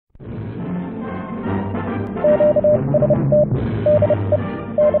Hello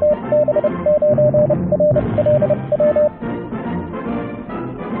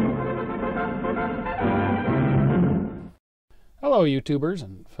YouTubers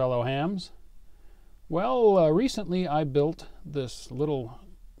and fellow hams. Well, recently I built this little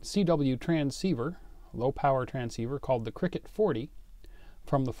CW transceiver, low power transceiver called the Cricket 40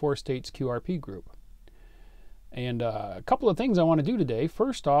 from the 4 States QRP group. And a couple of things I want to do today.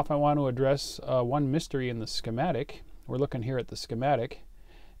 First off, I want to address one mystery in the schematic. We're looking here at the schematic.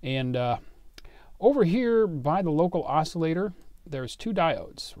 And over here by the local oscillator, there's 2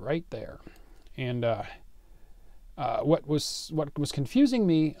 diodes right there. And what was confusing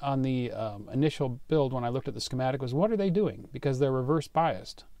me on the initial build when I looked at the schematic was, what are they doing? Because they're reverse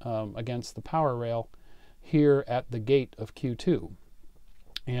biased against the power rail here at the gate of Q2.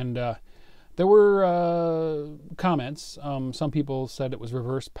 And there were comments. Some people said it was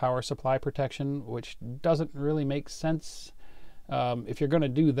reverse power supply protection, which doesn't really make sense. If you're going to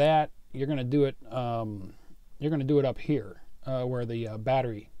do that, you're going to do it up here where the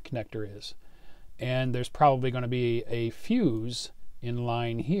battery connector is. And there's probably going to be a fuse in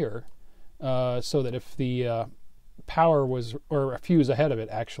line here, so that if the power was, or a fuse ahead of it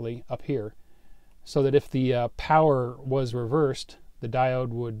actually, up here, so that if the power was reversed, the diode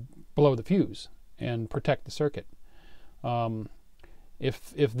would blow the fuse and protect the circuit.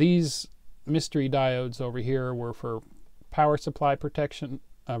 If these mystery diodes over here were for power supply protection,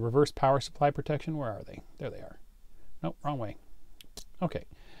 reverse power supply protection, where are they? There they are. Nope, wrong way. Okay.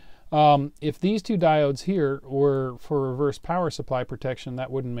 If these 2 diodes here were for reverse power supply protection, that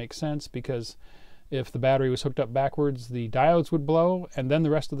wouldn't make sense, because if the battery was hooked up backwards, the diodes would blow and then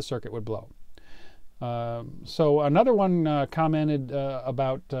the rest of the circuit would blow. So another one commented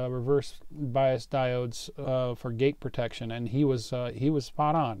about reverse bias diodes for gate protection, and he was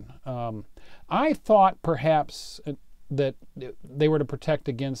spot on. I thought perhaps that they were to protect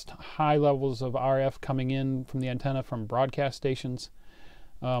against high levels of RF coming in from the antenna from broadcast stations.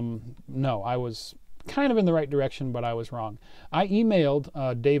 No, I was kind of in the right direction, but I was wrong. I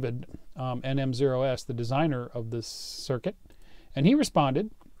emailed David, NM0S, the designer of this circuit, and he responded.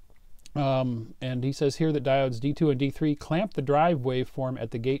 And he says here that diodes D2 and D3 clamp the drive waveform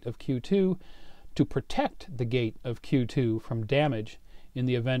at the gate of Q2 to protect the gate of Q2 from damage in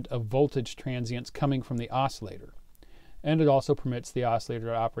the event of voltage transients coming from the oscillator. And it also permits the oscillator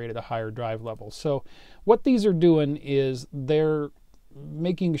to operate at a higher drive level. So what these are doing is they're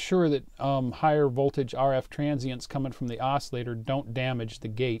making sure that higher voltage RF transients coming from the oscillator don't damage the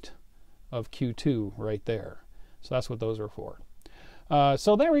gate of Q2 right there. So that's what those are for.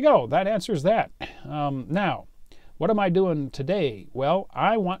 So there we go. That answers that. Now, what am I doing today? Well,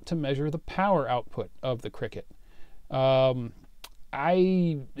 I want to measure the power output of the Cricket.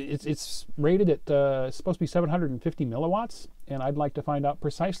 It's rated at it's supposed to be 750 milliwatts, and I'd like to find out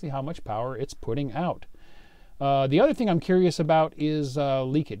precisely how much power it's putting out. The other thing I'm curious about is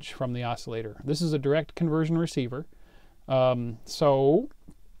leakage from the oscillator. This is a direct conversion receiver. So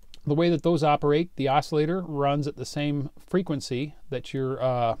the way that those operate, the oscillator runs at the same frequency that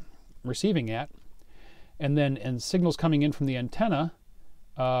you're receiving at, and signals coming in from the antenna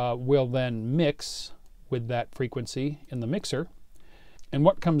will then mix with that frequency in the mixer, and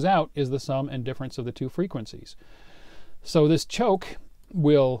what comes out is the sum and difference of the 2 frequencies. So this choke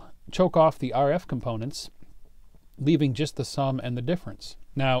will choke off the RF components, leaving just the sum and the difference.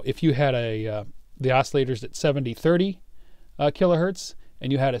 Now, if you had the oscillator's at 7030 kilohertz,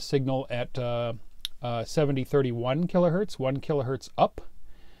 and you had a signal at 7031 kilohertz, 1 kilohertz up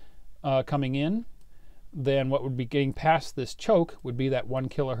coming in, then what would be getting past this choke would be that 1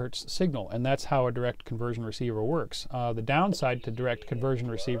 kilohertz signal, and that's how a direct conversion receiver works. The downside to direct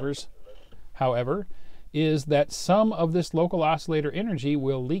conversion receivers, however, is that some of this local oscillator energy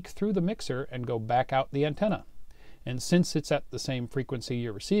will leak through the mixer and go back out the antenna. And since it's at the same frequency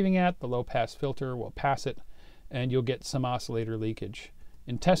you're receiving at, the low-pass filter will pass it, and you'll get some oscillator leakage.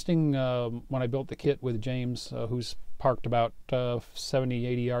 In testing, when I built the kit with James, who's parked about 70,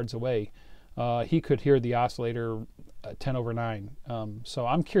 80 yards away, he could hear the oscillator 10 over 9. So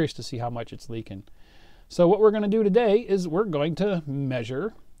I'm curious to see how much it's leaking. So what we're going to do today is we're going to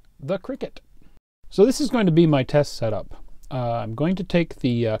measure the Cricket. So this is going to be my test setup. I'm going to take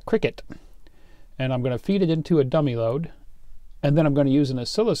the Cricket, and I'm going to feed it into a dummy load, and then I'm going to use an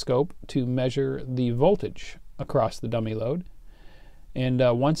oscilloscope to measure the voltage across the dummy load. And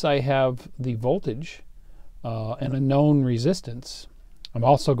once I have the voltage and a known resistance, I'm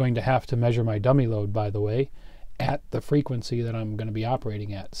also going to have to measure my dummy load, by the way, at the frequency that I'm going to be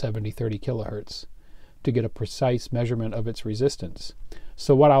operating at, 7030 kilohertz, to get a precise measurement of its resistance.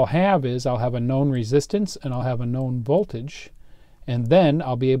 So what I'll have is I'll have a known resistance and I'll have a known voltage, and then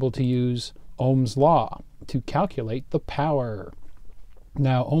I'll be able to use Ohm's law to calculate the power.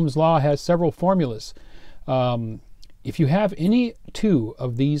 Now, Ohm's law has several formulas. If you have any two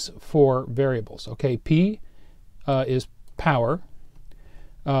of these four variables, okay, P is power,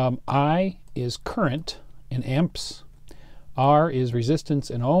 I is current in amps, R is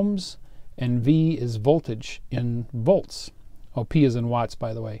resistance in ohms, and V is voltage in volts. Oh, P is in watts,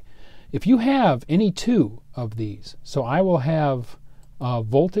 by the way. If you have any two of these, so I will have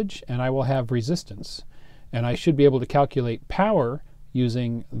voltage and I will have resistance, and I should be able to calculate power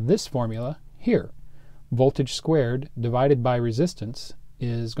using this formula here. Voltage squared divided by resistance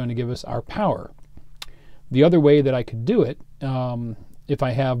is going to give us our power. The other way that I could do it, if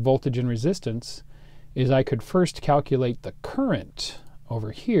I have voltage and resistance, is I could first calculate the current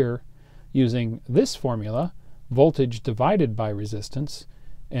over here using this formula, voltage divided by resistance,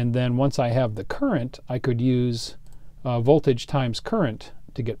 and then once I have the current, I could use voltage times current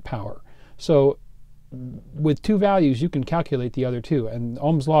to get power. So with two values, you can calculate the other two, and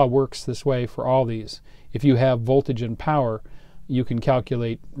Ohm's law works this way for all these. If you have voltage and power, you can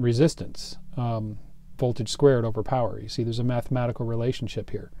calculate resistance, voltage squared over power. You see there's a mathematical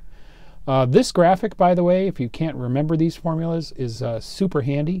relationship here. This graphic, by the way, if you can't remember these formulas, is super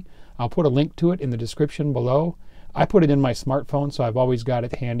handy. I'll put a link to it in the description below. I put it in my smartphone, so I've always got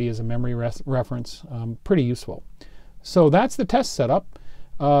it handy as a memory reference. Pretty useful. So that's the test setup.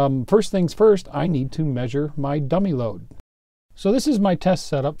 First things first, I need to measure my dummy load. So this is my test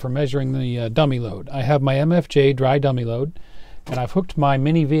setup for measuring the dummy load. I have my MFJ dry dummy load, and I've hooked my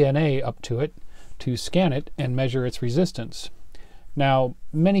mini VNA up to it to scan it and measure its resistance. Now,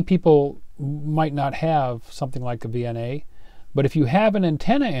 many people might not have something like a VNA, but if you have an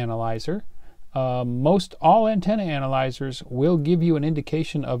antenna analyzer, most all antenna analyzers will give you an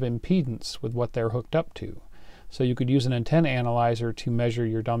indication of impedance with what they're hooked up to. So you could use an antenna analyzer to measure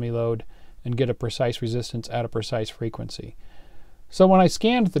your dummy load and get a precise resistance at a precise frequency. So when I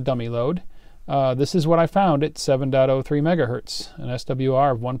scanned the dummy load, this is what I found at 7.03 megahertz, an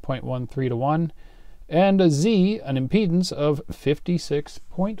SWR of 1.13 to 1, and a Z, an impedance of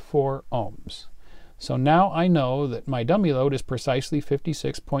 56.4 ohms. So now I know that my dummy load is precisely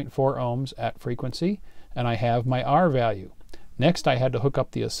 56.4 ohms at frequency, and I have my R value. Next, I had to hook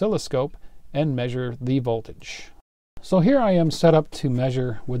up the oscilloscope and measure the voltage. So here I am set up to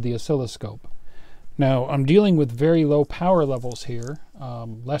measure with the oscilloscope. Now, I'm dealing with very low power levels here,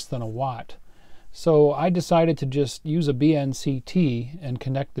 less than a watt. So I decided to just use a BNCT and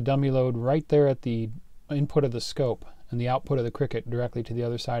connect the dummy load right there at the input of the scope and the output of the cricket directly to the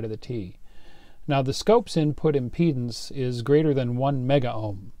other side of the T. Now the scope's input impedance is greater than 1 mega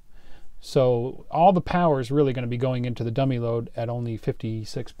ohm. So all the power is really going to be going into the dummy load at only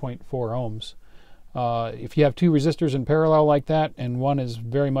 56.4 ohms. If you have two resistors in parallel like that and one is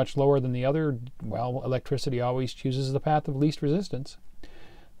very much lower than the other, well, electricity always chooses the path of least resistance.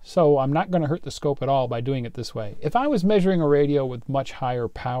 So I'm not going to hurt the scope at all by doing it this way. If I was measuring a radio with much higher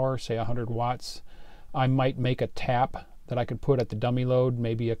power, say 100 watts, I might make a tap that I could put at the dummy load,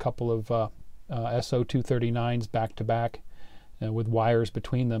 maybe a couple of SO239s back to back with wires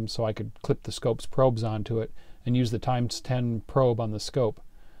between them, so I could clip the scope's probes onto it and use the times 10 probe on the scope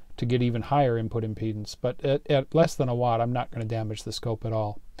to get even higher input impedance. But at less than a watt, I'm not going to damage the scope at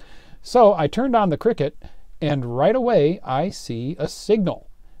all. So I turned on the cricket, and right away I see a signal.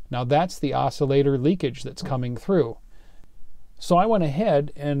 Now that's the oscillator leakage that's coming through. So I went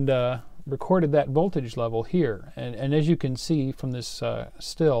ahead and recorded that voltage level here. And as you can see from this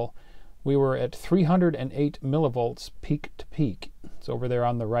still, we were at 308 millivolts peak to peak. It's over there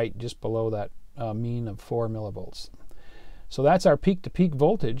on the right, just below that mean of 4 millivolts. So that's our peak to peak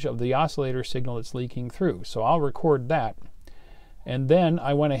voltage of the oscillator signal that's leaking through. So I'll record that. And then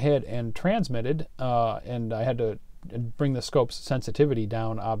I went ahead and transmitted, and I had to bring the scope's sensitivity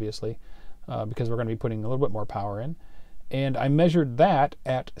down, obviously, because we're going to be putting a little bit more power in. And I measured that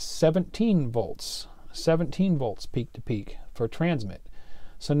at 17 volts peak to peak for transmit.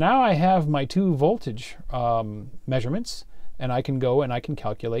 So now I have my two voltage measurements, and I can go and I can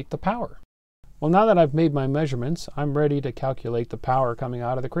calculate the power. Well, now that I've made my measurements, I'm ready to calculate the power coming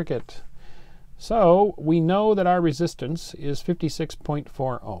out of the cricket. So we know that our resistance is 56.4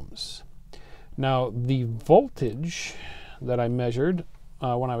 ohms. Now the voltage that I measured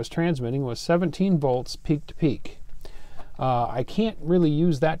when I was transmitting was 17 volts peak to peak. I can't really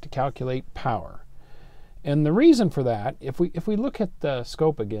use that to calculate power. And the reason for that, if we look at the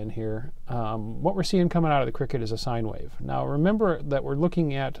scope again here, what we're seeing coming out of the cricket is a sine wave. Now remember that we're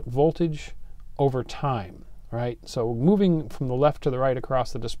looking at voltage over time. right? So moving from the left to the right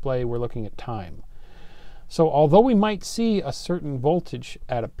across the display, we're looking at time. So although we might see a certain voltage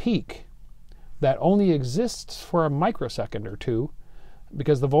at a peak, that only exists for a microsecond or two,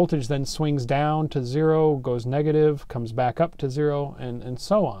 because the voltage then swings down to 0, goes negative, comes back up to 0, and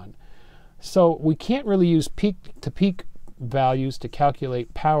so on. So we can't really use peak-to-peak values to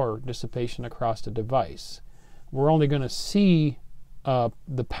calculate power dissipation across the device. We're only going to see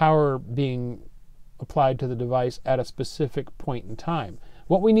the power being applied to the device at a specific point in time.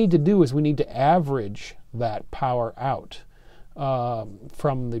 What we need to do is we need to average that power out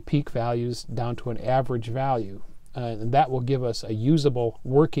from the peak values down to an average value. And that will give us a usable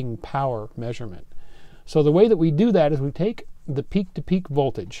working power measurement. So the way that we do that is we take the peak-to-peak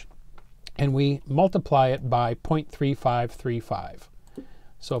voltage and we multiply it by 0.3535.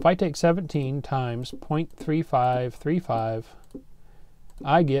 So if I take 17 times 0.3535,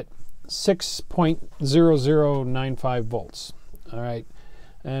 I get 6.0095 volts. All right,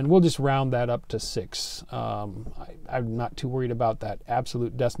 and we'll just round that up to 6. I'm not too worried about that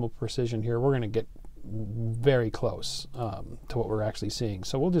absolute decimal precision here. We're going to get very close to what we're actually seeing.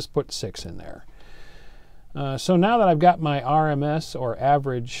 So we'll just put 6 in there. So now that I've got my RMS or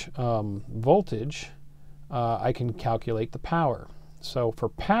average voltage, I can calculate the power. So for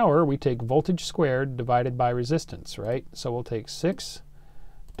power, we take voltage squared divided by resistance, right? So we'll take 6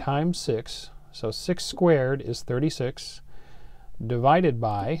 times 6. So 6 squared is 36 divided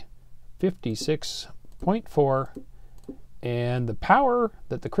by 56.4. And the power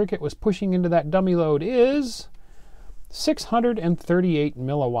that the Cricket was pushing into that dummy load is 638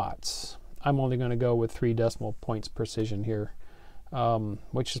 milliwatts. I'm only going to go with 3 decimal points precision here,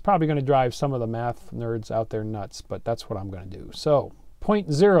 which is probably going to drive some of the math nerds out there nuts, but that's what I'm going to do. So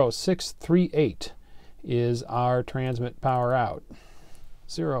 0.0638 is our transmit power out.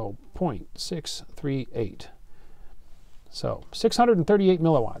 0.638. So 638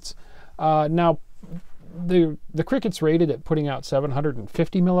 milliwatts. Now, the Cricket's rated at putting out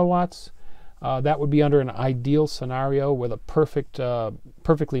 750 milliwatts. That would be under an ideal scenario with a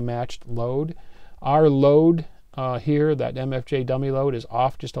perfectly matched load. Our load here, that MFJ dummy load, is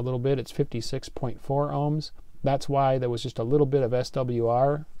off just a little bit. It's 56.4 ohms. That's why there was just a little bit of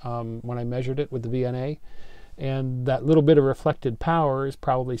SWR when I measured it with the VNA. And that little bit of reflected power is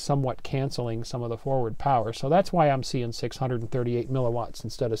probably somewhat canceling some of the forward power. So that's why I'm seeing 638 milliwatts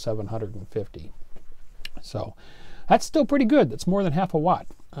instead of 750. So that's still pretty good. That's more than half a watt.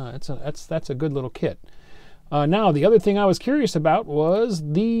 That's a good little kit. Now, the other thing I was curious about was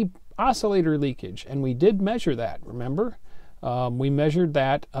the oscillator leakage, and we did measure that, remember? We measured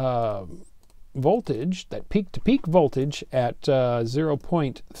that voltage, that peak-to-peak voltage at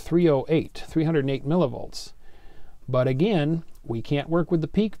 0.308, 308 millivolts. But again, we can't work with the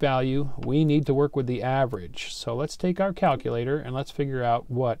peak value. We need to work with the average. So let's take our calculator and let's figure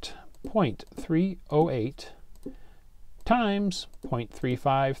out what 0.308 times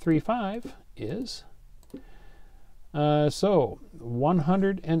 0.3535 is. So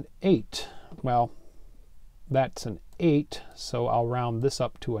 108. Well, that's an 8, so I'll round this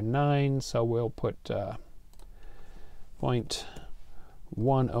up to a 9. So we'll put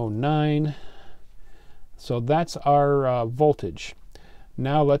 0.109. So that's our voltage.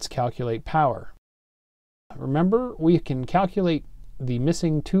 Now let's calculate power. Remember, we can calculate the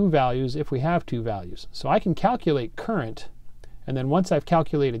missing 2 values if we have 2 values. So I can calculate current, and then once I've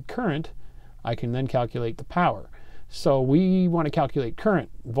calculated current, I can then calculate the power. So we want to calculate current.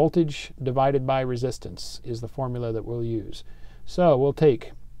 Voltage divided by resistance is the formula that we'll use. So we'll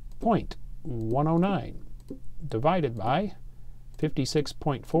take 0.109 divided by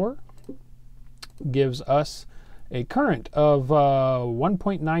 56.4 gives us a current of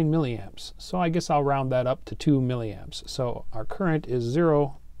 1.9 milliamps. So I guess I'll round that up to 2 milliamps. So our current is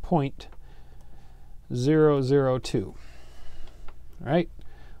 0.002. All right,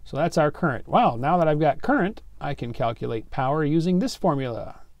 so that's our current. Well, now that I've got current, I can calculate power using this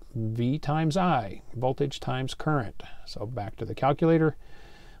formula, V times I, voltage times current. So back to the calculator,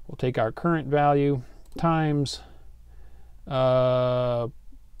 we'll take our current value times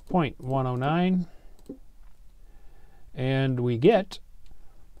 0.109, and we get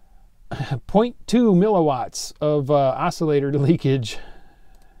 0.2 milliwatts of oscillator leakage.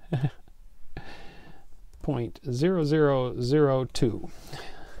 0.0002.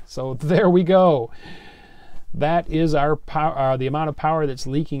 So there we go. That is our power, the amount of power that's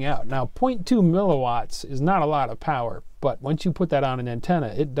leaking out. Now, 0.2 milliwatts is not a lot of power. But once you put that on an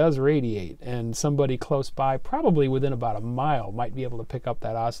antenna, it does radiate, and somebody close by, probably within about a mile, might be able to pick up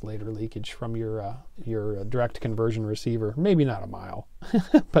that oscillator leakage from your direct conversion receiver. Maybe not a mile,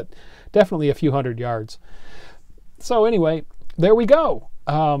 but definitely a few hundred yards. So anyway, there we go.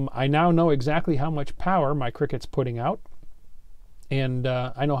 I now know exactly how much power my Cricket's putting out, and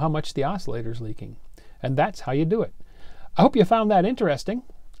I know how much the oscillator's leaking. And that's how you do it. I hope you found that interesting,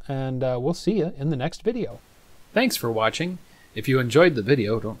 and we'll see you in the next video. Thanks for watching. If you enjoyed the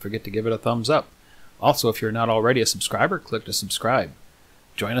video, don't forget to give it a thumbs up. Also, if you're not already a subscriber, click to subscribe.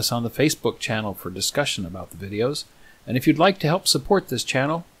 Join us on the Facebook channel for discussion about the videos. And if you'd like to help support this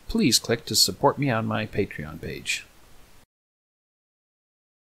channel, please click to support me on my Patreon page.